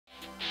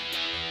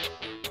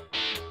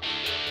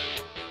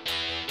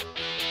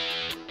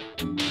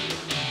The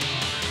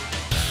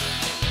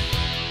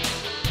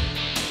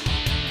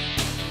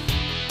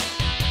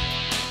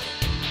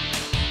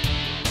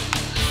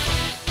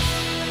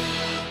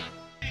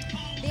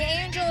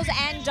Angels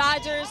and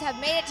Dodgers have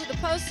made it to the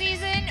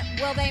postseason.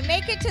 Will they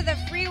make it to the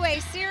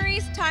Freeway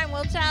Series? Time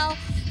will tell.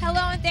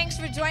 Hello and thanks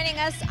for joining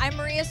us. I'm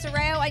Maria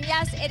Serrao, and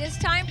yes, it is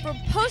time for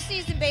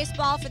postseason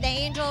baseball for the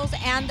Angels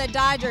and the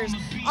Dodgers.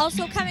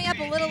 Also coming up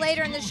a little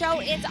later in the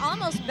show, it's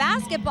almost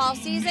basketball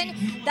season.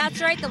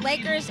 That's right, the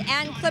Lakers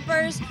and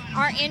Clippers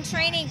are in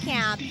training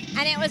camp,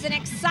 and it was an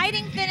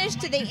exciting finish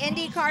to the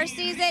Indy Car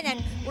season,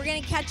 and we're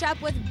going to catch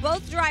up with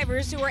both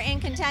drivers who were in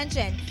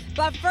contention.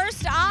 But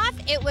first off,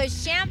 it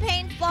was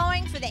champagne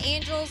flowing for the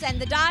Angels and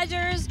the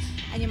Dodgers,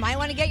 and you might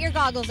want to get your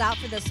goggles out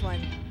for this one.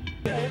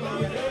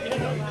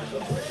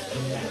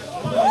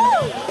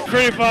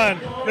 Pretty fun.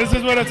 This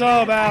is what it's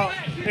all about.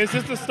 It's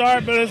just the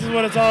start, but this is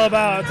what it's all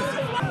about.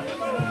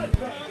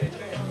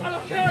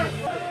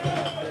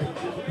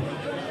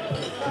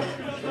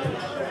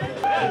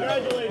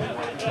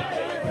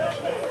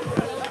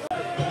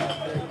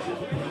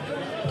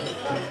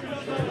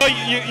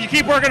 You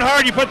keep working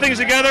hard, you put things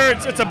together,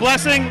 it's a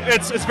blessing,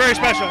 it's very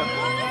special. What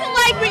was it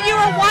like when you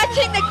were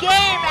watching the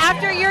game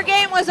after your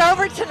game was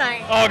over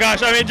tonight? Oh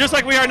gosh, I mean, just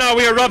like we are now,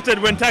 we erupted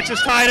when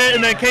Texas tied it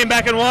and then came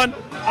back and won.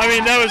 I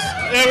mean,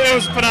 it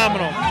was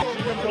phenomenal.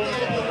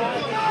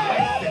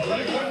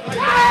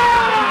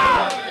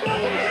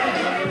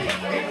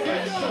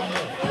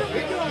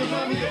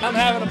 I'm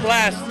having a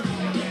blast.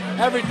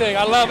 Everything,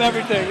 I love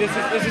everything.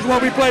 This is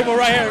what we play for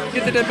right here.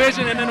 Get the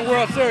division and then the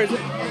World Series.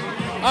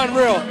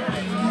 Unreal.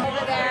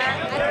 Over there, I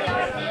don't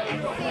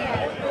know if you can see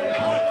it.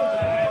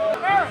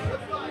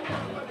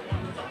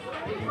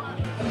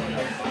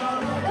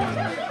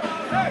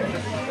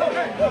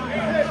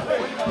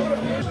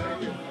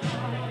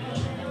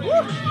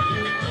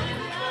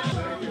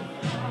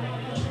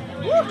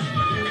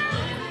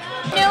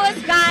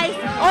 Newest guys.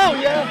 Oh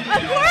yeah.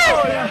 Of course.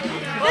 Oh, yeah.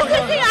 This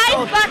is the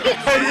ice bucket.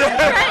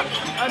 Yeah. Right?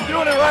 I'm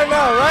doing it right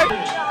now, right?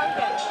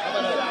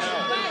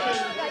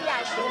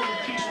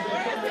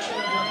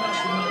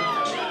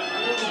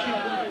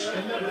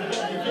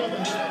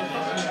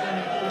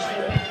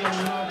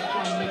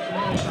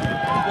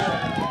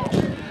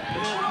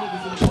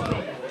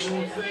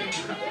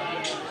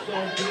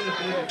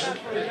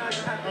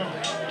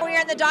 We're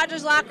in the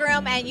Dodgers locker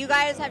room, and you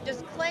guys have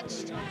just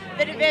clinched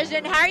the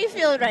division. How are you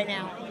feeling right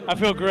now? I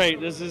feel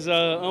great. This is an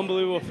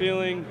unbelievable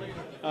feeling.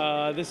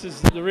 This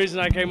is the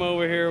reason I came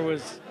over here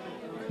was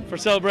for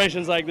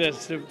celebrations like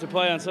this, to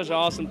play on such an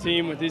awesome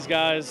team with these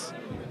guys.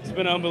 It's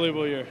been an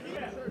unbelievable year.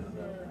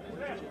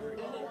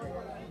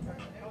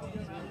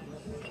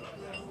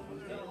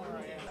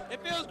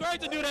 It feels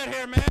great to do that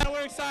here, man.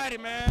 We're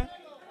excited, man.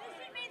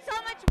 This means so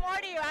much more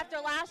to you after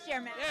last year,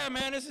 man. Yeah,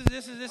 man. This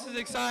is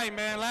exciting,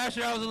 man. Last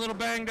year I was a little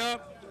banged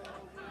up,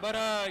 but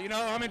you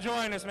know, I'm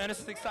enjoying this, man. This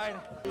is exciting.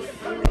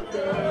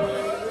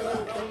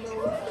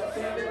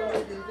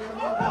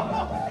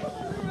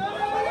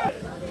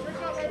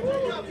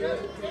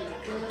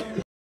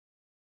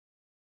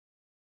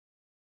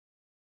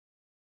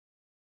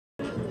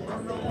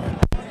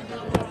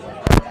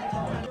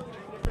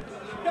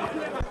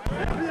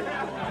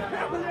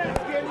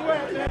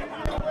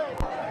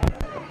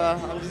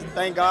 I'm just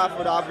thank God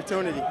for the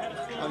opportunity.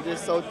 I'm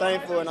just so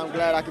thankful, and I'm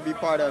glad I could be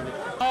part of it.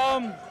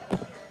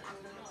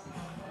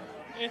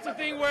 It's a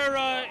thing where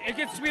it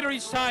gets sweeter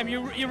each time.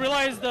 You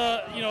realize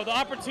the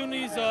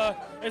opportunities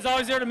is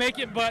always there to make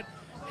it, but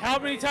how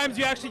many times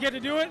you actually get to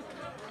do it?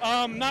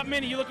 Not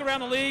many. You look around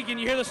the league and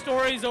you hear the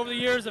stories over the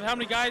years of how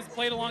many guys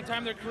played a long time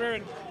in their career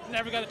and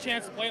never got a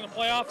chance to play in the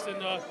playoffs.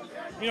 And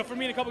for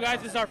me and a couple guys,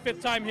 this is our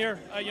 5th time here.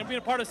 Being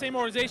a part of the same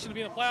organization to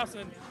be in the playoffs,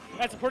 and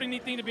that's a pretty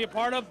neat thing to be a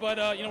part of. But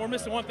we're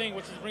missing one thing,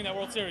 which is bring that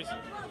World Series.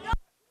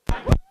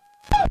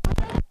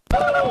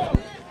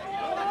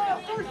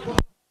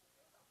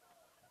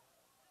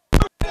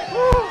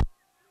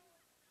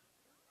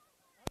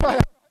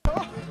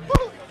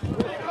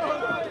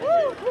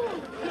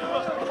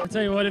 I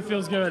tell you what, it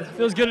feels good. It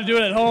feels good to do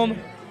it at home,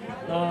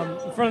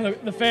 in front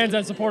of the fans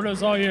that supported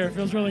us all year. It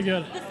feels really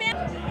good.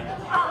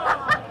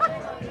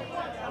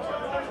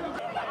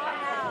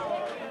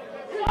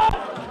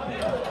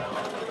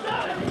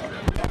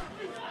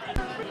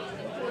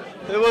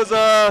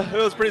 It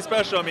was pretty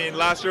special. I mean,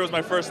 last year was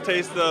my first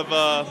taste of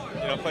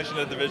clinching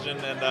the division,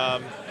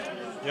 and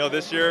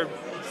this year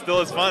still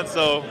is fun.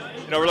 So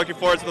we're looking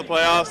forward to the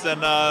playoffs,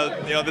 and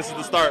this is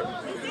the start.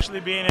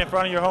 Especially being in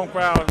front of your home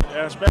crowd,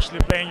 especially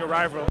playing your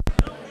rival,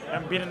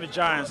 and beating the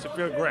Giants, it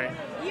feels great.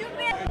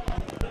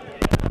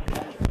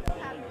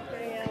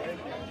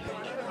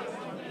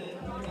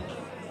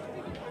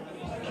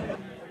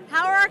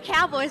 How are our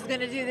Cowboys going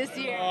to do this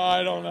year?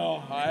 I don't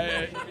know.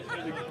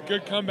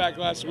 Good comeback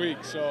last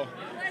week, so. It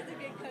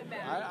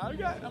was a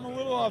good comeback. I'm a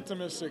little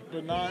optimistic,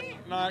 but not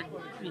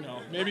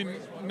maybe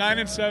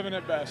 9-7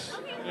 at best.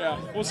 Yeah,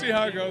 we'll see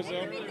how it goes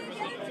though.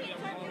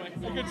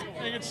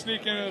 They could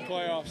sneak into the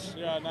playoffs.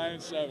 Yeah,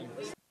 9-7.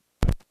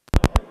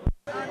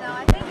 Oh no,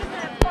 I think he's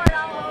going to pour it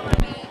all over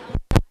me.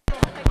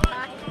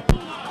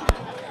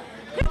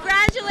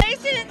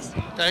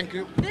 Thank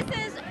you. This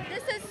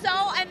is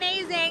so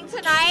amazing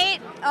tonight.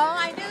 Oh,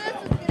 I knew this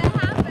was gonna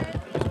happen.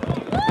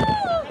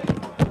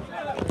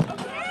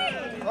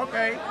 Woo!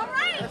 Okay. All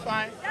right. That's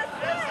fine. That's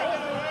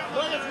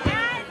good.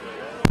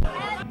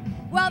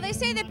 Well, they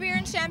say that beer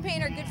and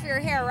champagne are good for your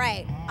hair,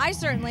 right? I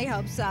certainly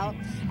hope so.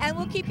 And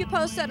we'll keep you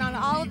posted on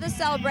all of the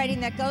celebrating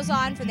that goes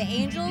on for the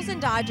Angels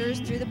and Dodgers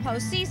through the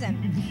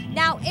postseason.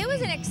 Now, it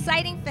was an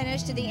exciting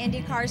finish to the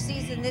Indy Car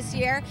season this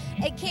year.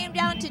 It came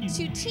down to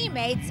two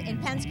teammates in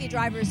Penske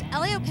drivers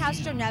Elio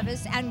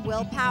Castroneves and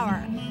Will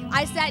Power.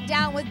 I sat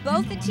down with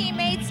both the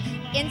teammates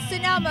in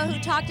Sonoma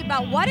who talked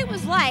about what it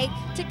was like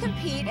to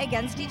compete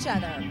against each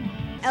other.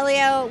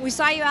 Elio, we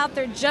saw you out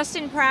there just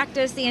in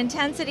practice. The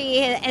intensity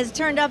has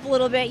turned up a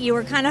little bit. You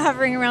were kind of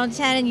hovering around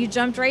 10 and you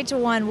jumped right to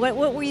 1. What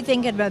were you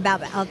thinking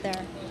about out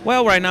there?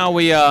 Well, right now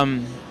we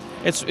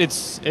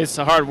it's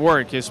a hard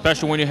work,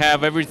 especially when you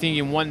have everything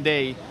in one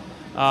day,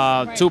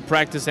 Right. to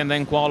practice and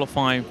then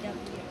qualifying. Yep.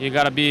 You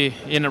got to be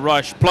in a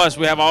rush. Plus,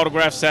 we have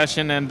autograph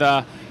session and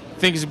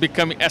things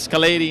becoming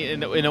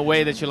escalating in a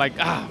way that you're like,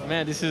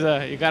 man, this is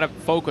you got to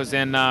focus.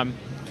 And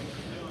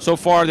so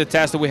far, the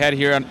test that we had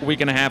here a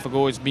week and a half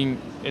ago has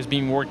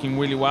been working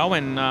really well,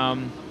 and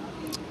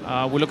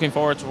we're looking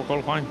forward to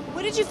qualifying.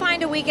 What did you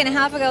find a week and a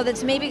half ago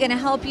that's maybe going to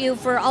help you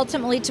for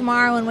ultimately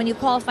tomorrow and when you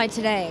qualify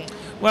today?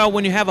 Well,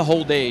 when you have a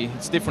whole day,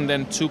 it's different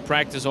than two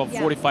practice of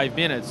 45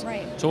 minutes.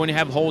 Right. So when you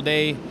have a whole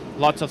day,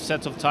 lots of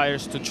sets of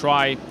tires to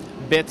try,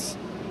 bits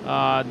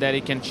that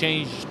it can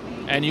change,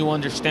 and you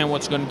understand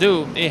what's going to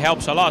do, it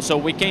helps a lot. So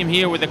we came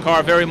here with the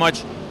car very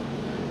much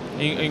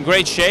in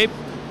great shape.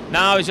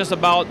 Now it's just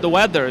about the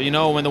weather,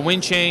 when the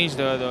wind change,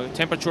 the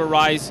temperature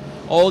rise,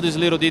 all these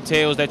little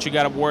details that you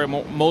got to worry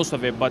most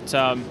of it. But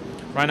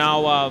right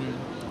now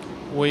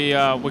we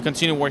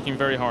continue working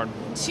very hard.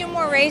 2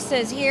 more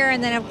races here,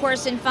 and then of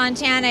course in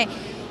Fontana.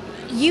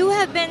 You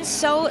have been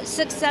so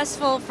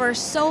successful for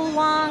so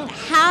long.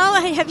 How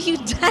have you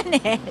done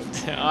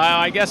it?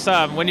 I guess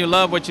when you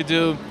love what you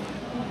do,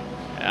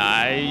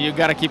 you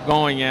got to keep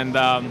going. And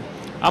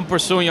I'm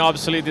pursuing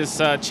obviously this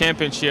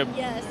championship.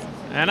 Yes.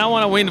 And I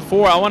want to win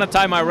 4. I want to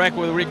tie my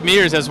record with Rick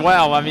Mears as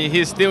well. I mean,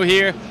 he's still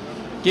here,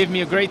 give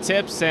me great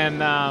tips,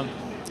 and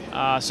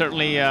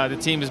certainly the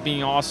team is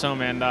being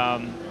awesome. And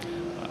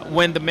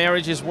when the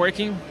marriage is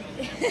working,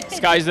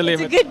 sky's the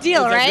limit. It's a good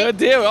deal, right? It's a good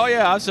deal. Oh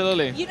yeah,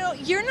 absolutely.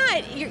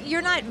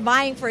 You're not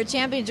vying for a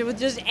championship with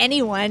just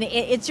anyone.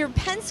 It's your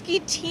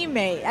Penske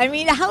teammate. I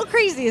mean, how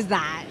crazy is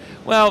that?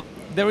 Well,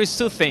 there is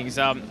 2 things.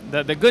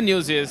 The good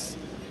news is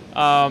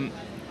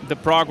the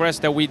progress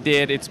that we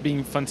did. It's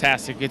been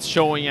fantastic. It's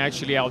showing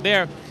actually out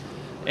there,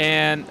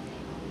 and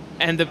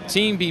the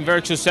team being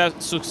very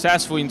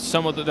successful in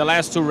some of the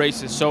last 2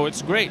 races. So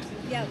it's great.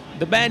 Yep.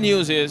 The bad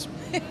news is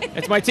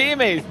it's my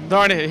teammate.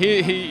 Darn it,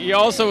 he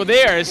also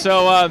there.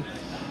 So,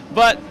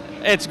 but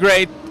it's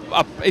great.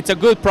 It's a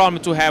good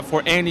problem to have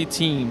for any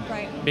team.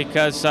 Right.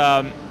 Because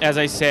as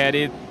I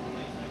said,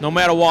 no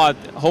matter what,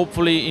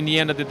 hopefully in the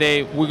end of the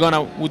day,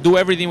 we'll do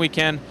everything we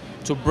can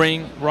to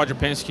bring Roger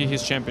Penske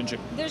his championship.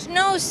 There's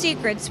no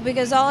secrets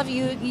because all of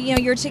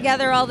you're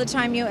together all the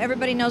time.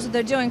 Everybody knows what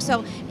they're doing.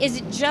 So is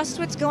it just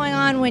what's going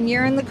on when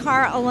you're in the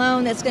car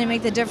alone that's going to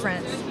make the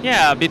difference?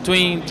 Yeah,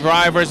 between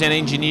drivers and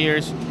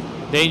engineers.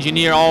 The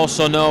engineer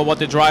also know what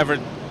the driver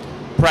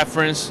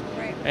preference,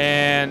 right,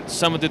 and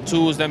some of the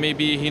tools that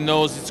maybe he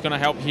knows it's going to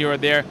help here or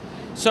there.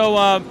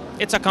 So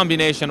it's a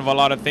combination of a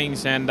lot of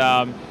things. And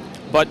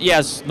but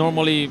yes,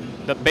 normally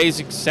the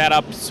basic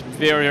setup's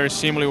very, very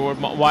similar. We're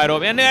wide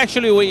open. And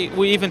actually,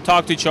 we even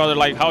talk to each other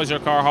like, how's your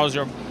car? How's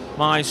your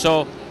mine?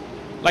 So,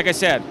 like I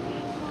said,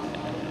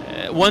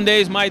 one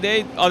day is my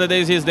day, other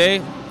day is his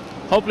day.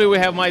 Hopefully we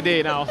have my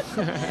day now.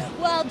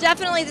 Well,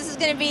 definitely this is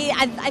going to be,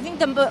 I think,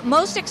 the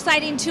most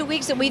exciting 2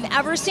 weeks that we've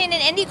ever seen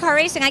in IndyCar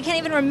racing. I can't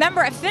even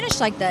remember a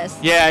finish like this.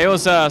 Yeah, it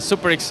was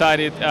super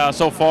excited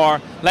so far.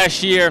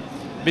 Last year,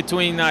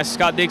 between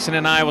Scott Dixon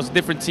and I, was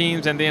different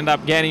teams and they ended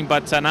up getting.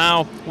 But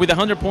now, with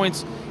 100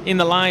 points in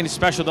the line,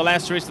 especially the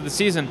last race of the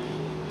season,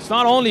 it's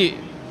not only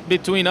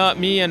between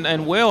me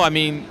and Will. I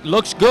mean,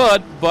 looks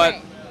good, but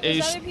right.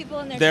 There's other people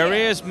in there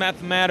is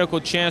mathematical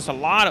chance,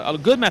 a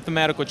good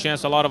mathematical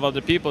chance, a lot of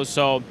other people.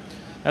 So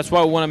that's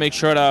why we want to make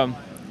sure that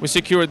we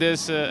secure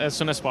this as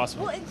soon as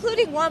possible. Well,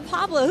 including Juan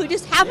Pablo, who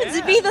just happens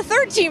to be the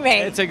 3rd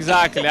teammate. It's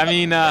exactly. I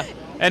mean,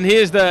 and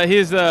he's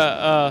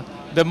the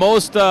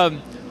most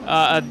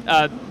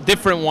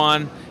different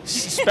one,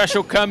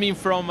 special coming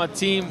from a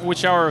team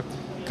which our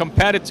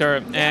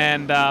competitor,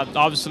 and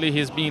obviously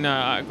he's been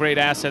a great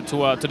asset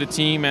to the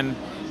team and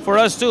for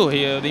us too.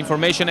 The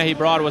information that he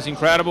brought was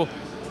incredible.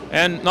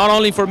 And not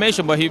only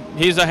information, but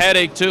he's a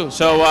headache too.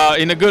 So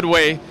in a good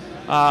way,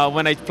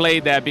 when I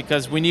played that,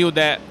 because we knew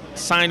that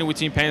signing with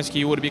Team Penske,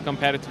 he would be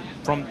competitive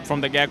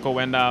from the get-go,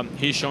 and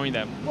he's showing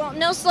that. Well,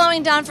 no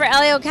slowing down for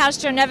Elio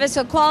Castroneves.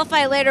 He'll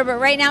qualify later, but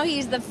right now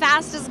he's the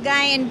fastest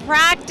guy in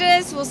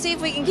practice. We'll see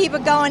if we can keep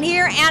it going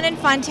here and in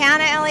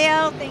Fontana,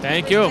 Elio.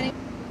 Thank you.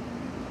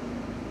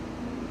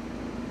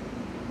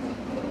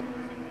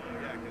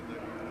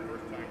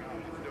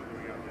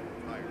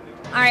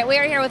 All right, we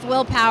are here with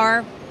Will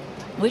Power.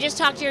 We just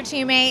talked to your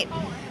teammate.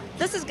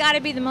 This has got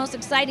to be the most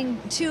exciting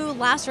 2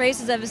 last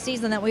races of a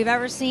season that we've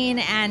ever seen,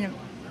 and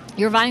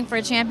you're vying for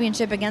a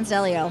championship against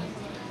Elio.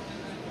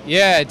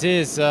 Yeah, it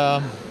is.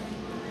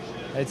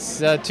 It's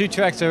 2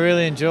 tracks I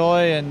really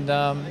enjoy, and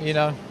you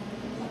know,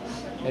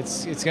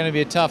 it's going to be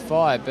a tough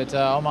fight, but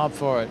I'm up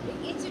for it.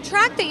 It's a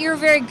track that you're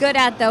very good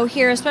at, though,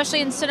 here,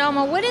 especially in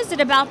Sonoma. What is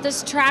it about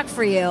this track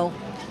for you?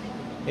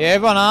 Yeah,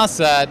 everyone asks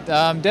that.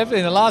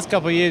 Definitely in the last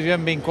couple of years, we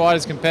haven't been quite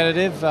as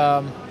competitive.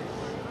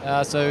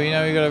 So, you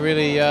know, we've got to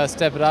really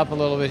step it up a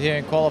little bit here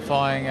in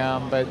qualifying.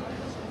 But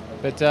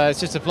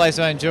it's just a place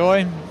I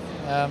enjoy.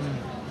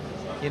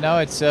 You know,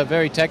 it's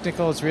very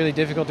technical. It's really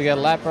difficult to get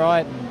a lap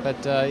right.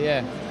 But,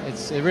 yeah,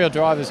 it's a real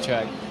driver's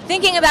track.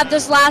 Thinking about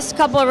this last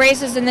couple of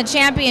races in the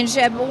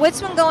championship, what's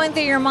been going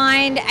through your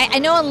mind? I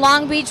know in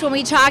Long Beach when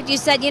we talked, you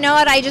said, you know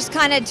what, I just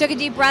kind of took a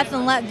deep breath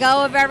and let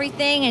go of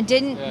everything and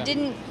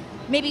didn't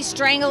maybe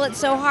strangle it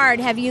so hard.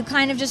 Have you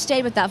kind of just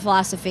stayed with that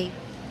philosophy?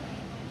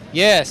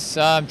 Yes,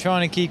 I'm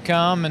trying to keep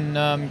calm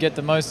and get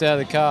the most out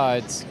of the car.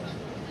 It's,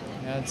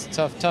 you know, it's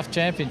tough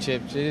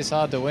championship. It is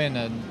hard to win,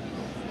 and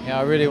you know,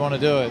 I really want to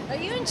do it. Are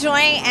you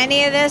enjoying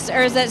any of this,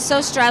 or is it so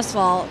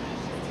stressful?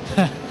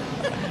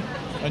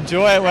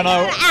 Enjoy it when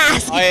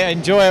I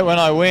enjoy it when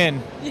I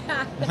win.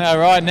 Yeah.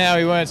 Right now,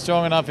 we weren't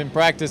strong enough in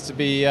practice to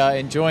be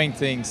enjoying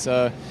things,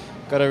 so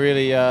got to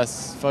really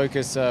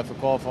focus for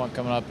qualifying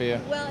coming up here.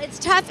 Well, it's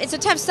tough. It's a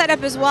tough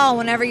setup as well.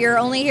 Whenever you're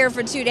only here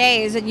for 2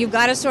 days, and you've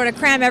got to sort of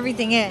cram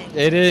everything in.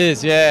 It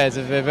is, yeah. It's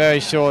a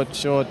very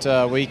short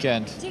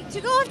weekend.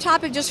 To go off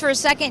topic just for a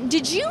second,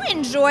 did you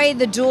enjoy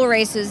the dual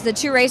races, the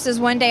 2 races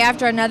one day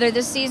after another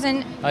this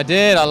season? I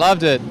did. I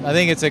loved it. I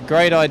think it's a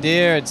great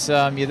idea. It's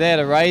you're there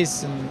to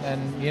race,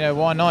 and you know,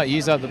 why not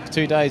use up the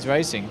 2 days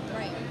racing?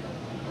 Right.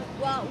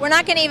 Well, we're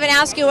not going to even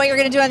ask you what you're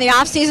going to do in the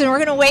off season. We're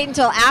going to wait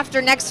until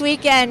after next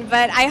weekend.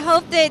 But I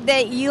hope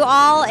that you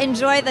all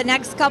enjoy the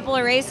next couple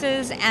of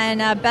races, and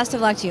best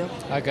of luck to you.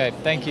 Okay.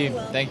 Thank you.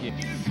 Thank you.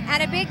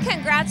 And a big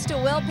congrats to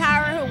Will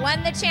Power, who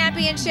won the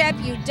championship.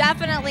 You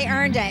definitely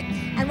earned it.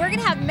 And we're going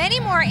to have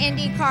many more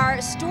Indy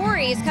Car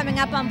stories coming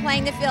up on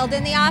Playing the Field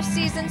in the off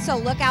season, so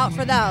look out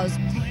for those.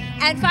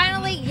 And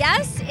finally,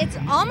 yes, it's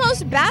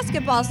almost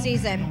basketball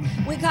season.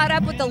 We caught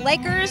up with the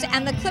Lakers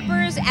and the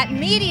Clippers at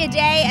Media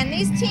Day, and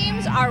these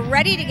teams are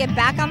ready to get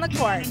back on the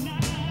court.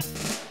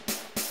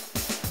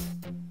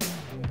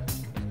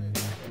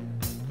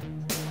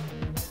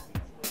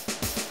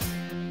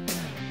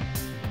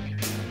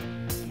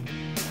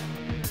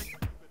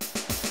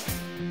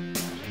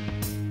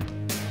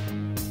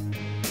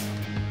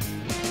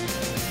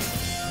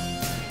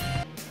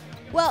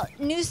 Well,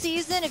 new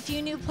season, a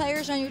few new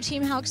players on your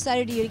team. How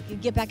excited are you to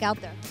get back out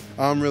there?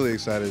 I'm really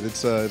excited.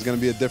 It's going to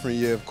be a different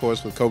year, of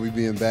course, with Kobe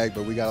being back,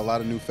 but we got a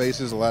lot of new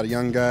faces, a lot of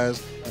young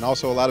guys, and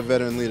also a lot of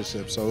veteran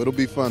leadership, so it'll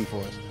be fun for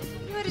us.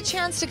 You had a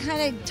chance to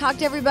kind of talk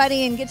to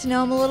everybody and get to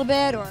know them a little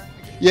bit, or?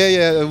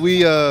 Yeah,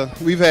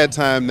 we've had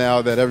time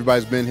now that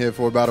everybody's been here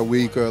for about a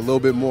week or a little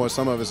bit more.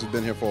 Some of us have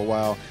been here for a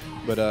while,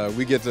 but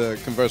we get to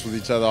converse with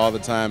each other all the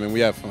time, and we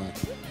have fun.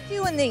 What do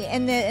you do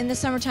in the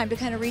summertime to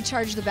kind of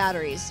recharge the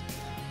batteries?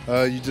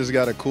 You just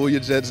got to cool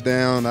your jets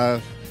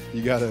down.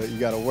 You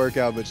gotta work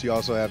out, but you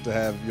also have to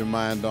have your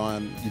mind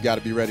on. You got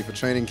to be ready for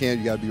training camp.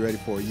 You got to be ready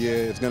for a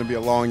year. It's going to be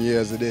a long year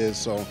as it is.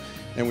 So,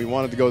 and we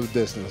wanted to go the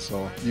distance.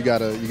 So you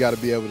gotta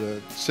be able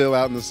to chill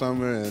out in the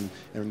summer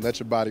and let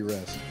your body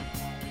rest.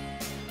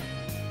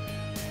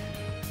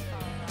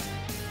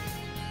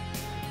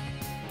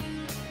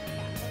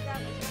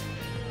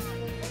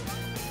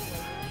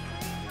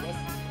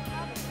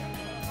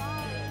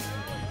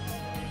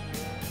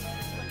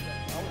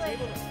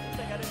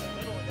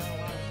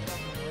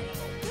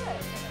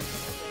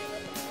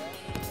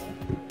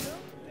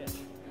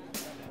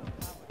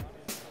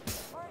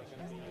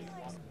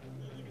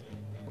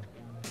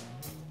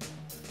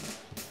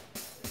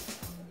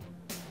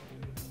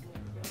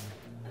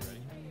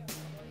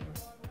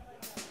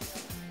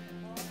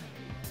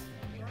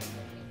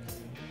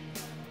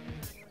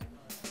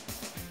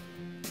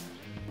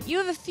 You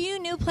have a few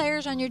new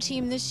players on your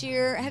team this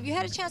year. Have you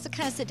had a chance to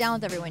kind of sit down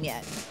with everyone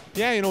yet?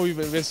 Yeah, you know,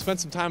 we've spent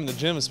some time in the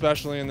gym,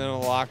 especially, and then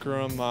in the locker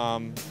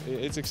room.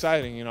 It's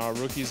exciting. You know, our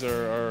rookies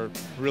are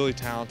really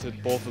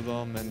talented, both of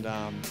them, and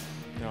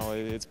you know,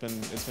 it's been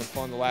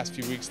fun the last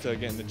few weeks to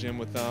get in the gym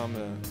with them,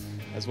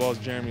 as well as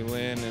Jeremy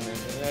Lin,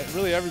 and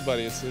really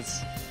everybody.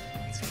 It's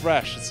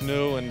fresh, it's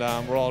new, and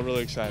we're all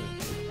really excited.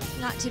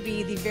 Not to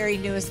be the very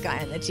newest guy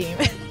on the team.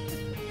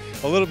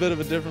 A little bit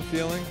of a different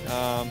feeling. You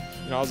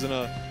know, I was in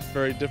a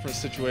very different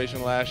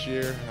situation last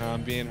year,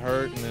 being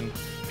hurt and then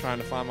trying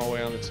to find my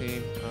way on the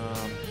team.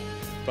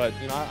 But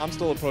you know, I'm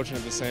still approaching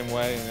it the same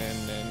way,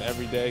 and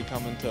every day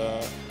coming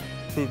to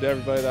prove to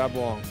everybody that I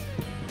belong.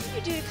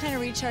 What do you do to kind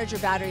of recharge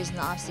your batteries in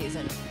the off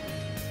season?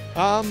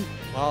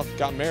 Well,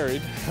 got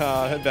married.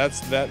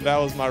 That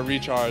was my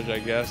recharge, I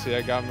guess. Yeah,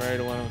 I got married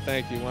and went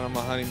on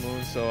my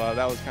honeymoon, so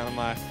that was kind of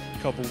my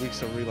couple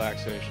weeks of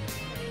relaxation.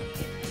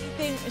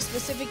 anything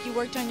specific you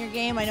worked on your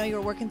game? I know you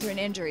were working through an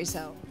injury,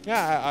 so.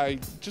 Yeah, I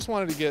just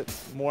wanted to get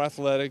more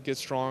athletic, get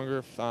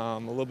stronger, a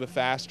little bit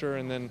faster,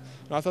 and then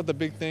I thought the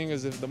big thing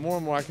is if the more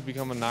and more I could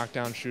become a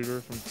knockdown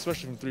shooter,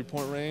 especially from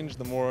three-point range,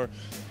 the more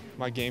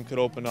my game could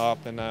open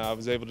up, and I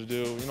was able to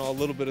do a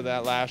little bit of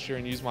that last year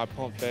and use my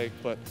pump fake.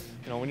 But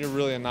when you're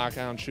really a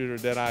knockdown shooter,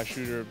 dead-eye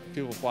shooter,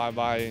 people fly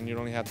by and you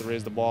don't even have to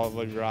raise the ball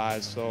above your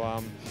eyes. So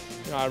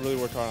I really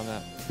worked hard on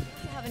that.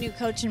 You have a new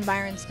coach in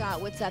Byron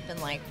Scott. What's that been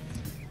like?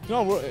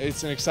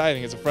 It's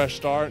exciting. It's a fresh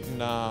start,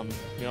 and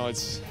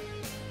it's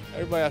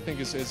everybody I think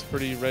is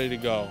pretty ready to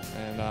go,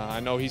 and I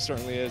know he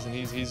certainly is, and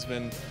he's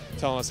been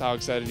telling us how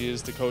excited he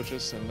is to coach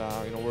us, and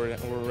we're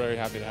very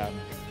happy to have him.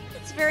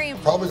 It's very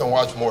probably gonna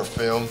watch more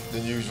film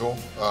than usual.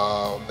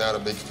 I'm not a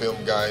big film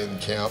guy in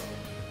camp,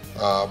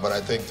 but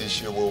I think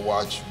this year we'll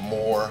watch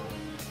more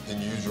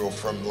than usual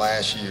from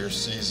last year's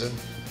season,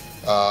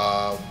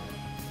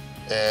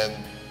 and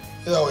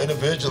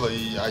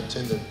individually I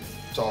tend to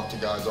talk to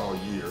guys all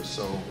year,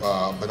 so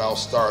but I'll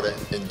start it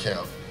in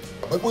camp.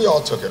 But we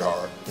all took it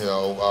hard,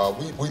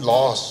 we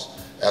lost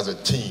as a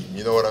team,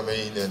 you know what I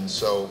mean? And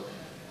so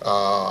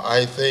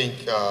I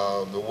think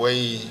the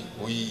way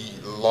we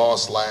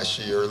lost last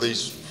year, at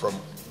least from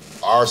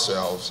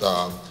ourselves,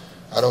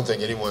 I don't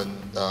think anyone,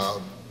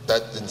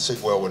 that didn't sit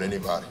well with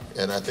anybody,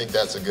 and I think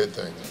that's a good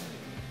thing.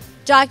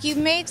 Doc, you've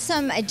made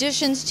some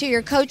additions to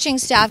your coaching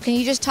staff. Can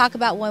you just talk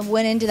about what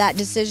went into that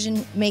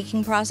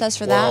decision-making process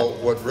for that? Well,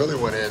 what really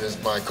went in is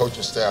my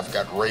coaching staff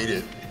got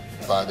rated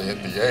by the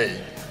NBA,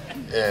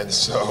 and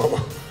so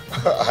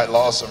I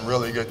lost some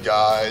really good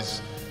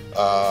guys.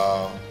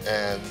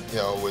 And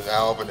with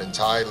Alvin and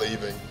Ty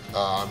leaving,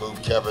 I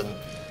moved Kevin.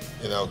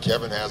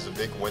 Kevin has a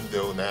big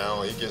window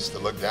now. He gets to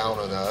look down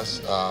on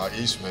us,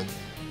 Eastman.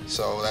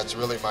 So that's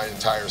really my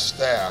entire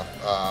staff.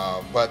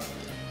 But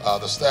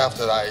the staff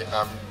that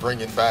I'm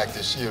bringing back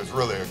this year is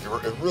really a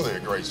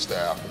great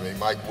staff. I mean,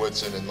 Mike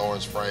Woodson and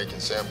Lawrence Frank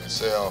and Sam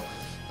Cassell.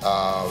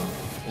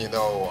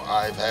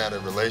 I've had a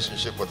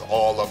relationship with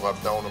all of them.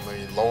 I've known them. I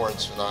mean,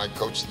 Lawrence and I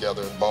coached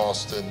together in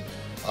Boston.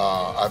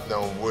 I've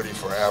known Woody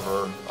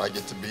forever. I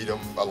get to beat him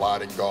a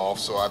lot in golf,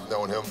 so I've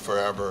known him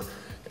forever.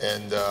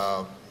 And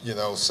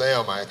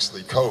Sam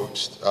actually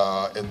coached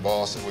in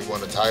Boston. We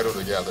won a title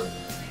together.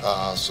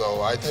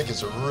 So I think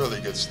it's a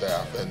really good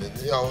staff, and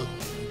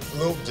a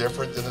little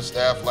different than the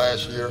staff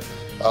last year,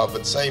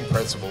 but same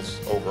principles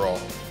overall.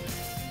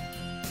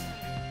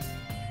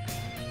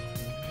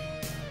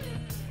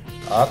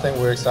 I think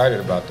we're excited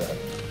about that.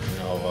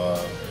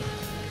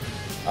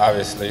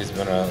 Obviously it's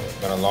been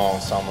a long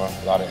summer.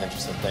 A lot of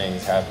interesting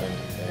things happened,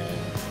 and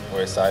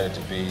we're excited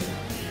to be,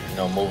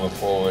 moving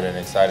forward and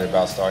excited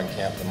about starting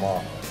camp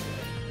tomorrow.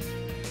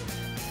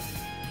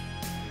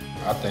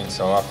 I think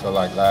so. I feel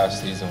like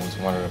last season was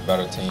one of the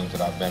better teams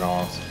that I've been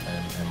on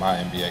in my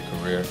NBA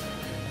career.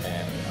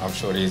 And I'm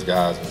sure these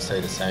guys would say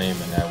the same,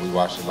 and that we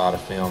watched a lot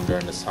of film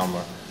during the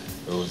summer.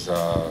 It was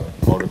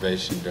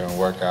motivation during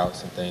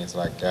workouts and things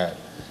like that.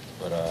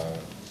 But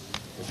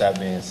with that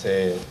being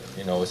said,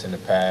 it's in the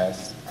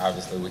past.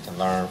 Obviously, we can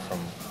learn from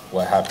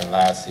what happened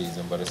last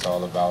season, but it's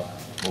all about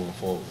moving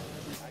forward.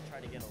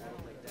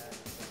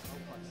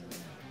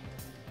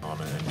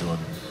 And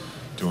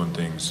doing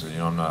things,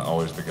 I'm not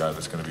always the guy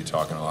that's going to be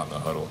talking a lot in the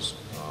huddles,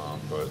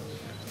 but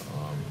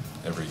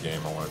every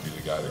game I want to be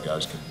the guy that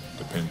guys can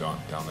depend on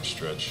down the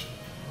stretch,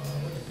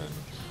 and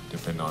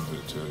depend on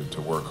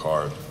to work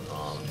hard,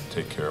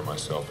 take care of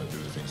myself, and do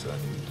the things that I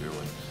need to do.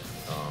 And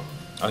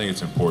I think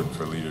it's important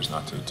for leaders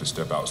not to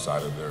step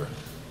outside of their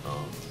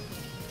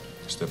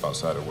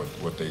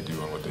what they do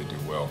and what they do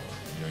well.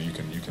 You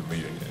can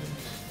lead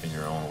in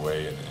your own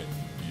way, and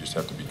you just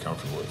have to be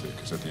comfortable with it,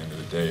 because at the end of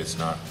the day, it's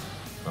not.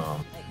 I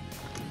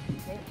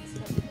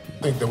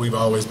think that we've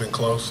always been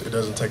close. It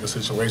doesn't take a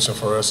situation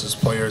for us as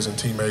players and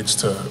teammates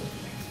to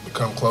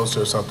become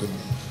closer if something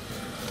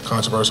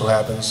controversial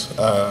happens.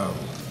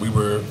 We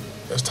were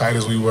as tight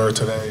as we were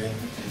today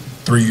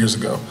 3 years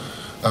ago.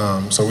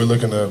 So we're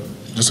looking to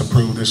just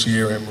improve this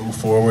year and move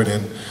forward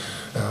and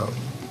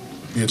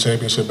be a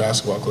championship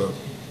basketball club.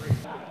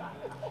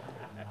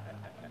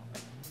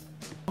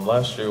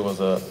 Last year was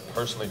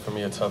personally for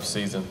me a tough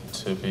season.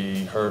 To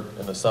be hurt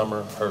in the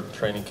summer, hurt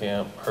training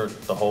camp, hurt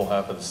the whole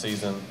half of the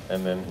season,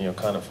 and then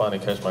kind of finally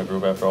catch my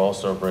groove after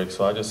All-Star break.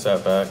 So I just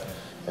sat back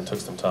and took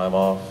some time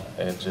off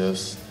and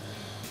just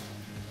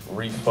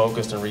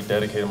refocused and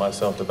rededicated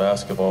myself to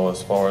basketball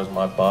as far as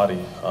my body.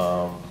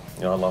 I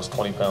lost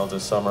 20 pounds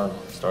this summer,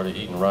 started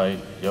eating right,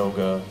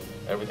 yoga,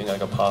 everything I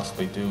could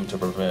possibly do to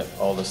prevent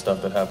all the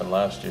stuff that happened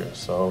last year.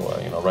 So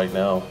right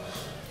now,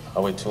 I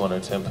weigh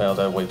 210 pounds.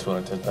 I weighed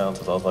 210 pounds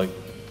since I was like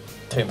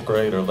 10th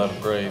grade or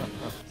 11th grade.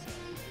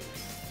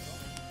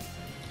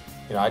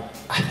 I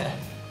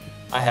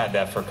had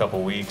that for a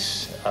couple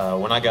weeks.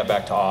 When I got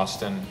back to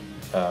Austin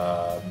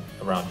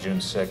around June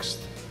 6th,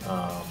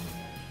 I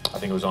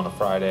think it was on a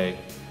Friday,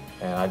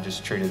 and I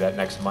just treated that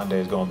next Monday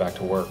as going back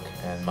to work.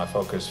 And my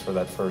focus for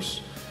that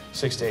first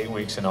 6 to 8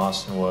 weeks in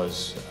Austin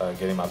was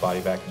getting my body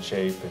back in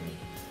shape and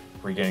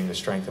regaining the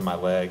strength in my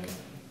leg.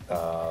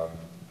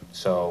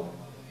 So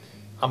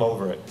I'm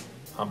over it.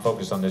 I'm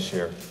focused on this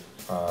year.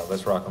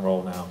 Let's rock and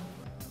roll now.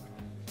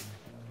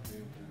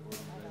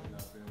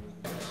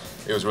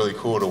 It was really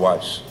cool to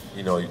watch,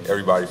 you know,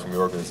 everybody from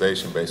your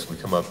organization basically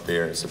come up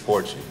there and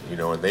support you, you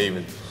know, and they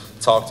even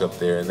talked up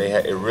there, and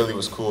it really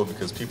was cool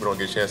because people don't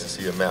get a chance to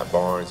see a Matt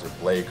Barnes or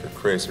Blake or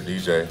Chris or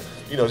DJ,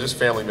 you know, just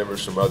family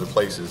members from other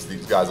places,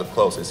 these guys up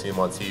close. They see them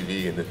on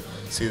TV, and to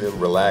see them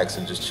relax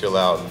and just chill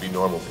out and be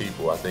normal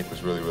people, I think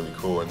was really, really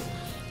cool. And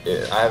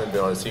I haven't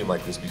been on a team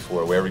like this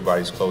before, where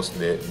everybody's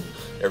close-knit and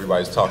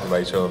everybody's talking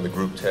about each other in the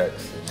group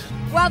text.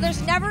 Well,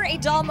 there's never a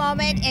dull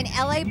moment in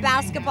LA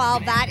basketball,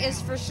 that is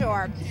for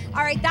sure.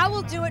 All right, that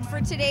will do it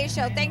for today's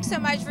show. Thanks so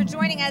much for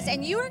joining us,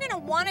 and you are going to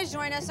want to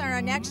join us on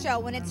our next show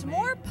when it's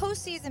more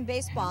postseason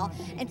baseball.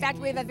 In fact,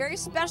 we have a very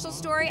special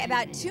story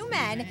about two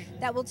men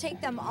that will take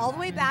them all the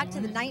way back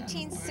to the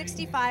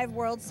 1965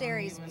 World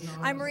Series.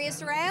 I'm Maria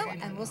Serrao,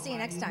 and we'll see you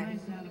next time.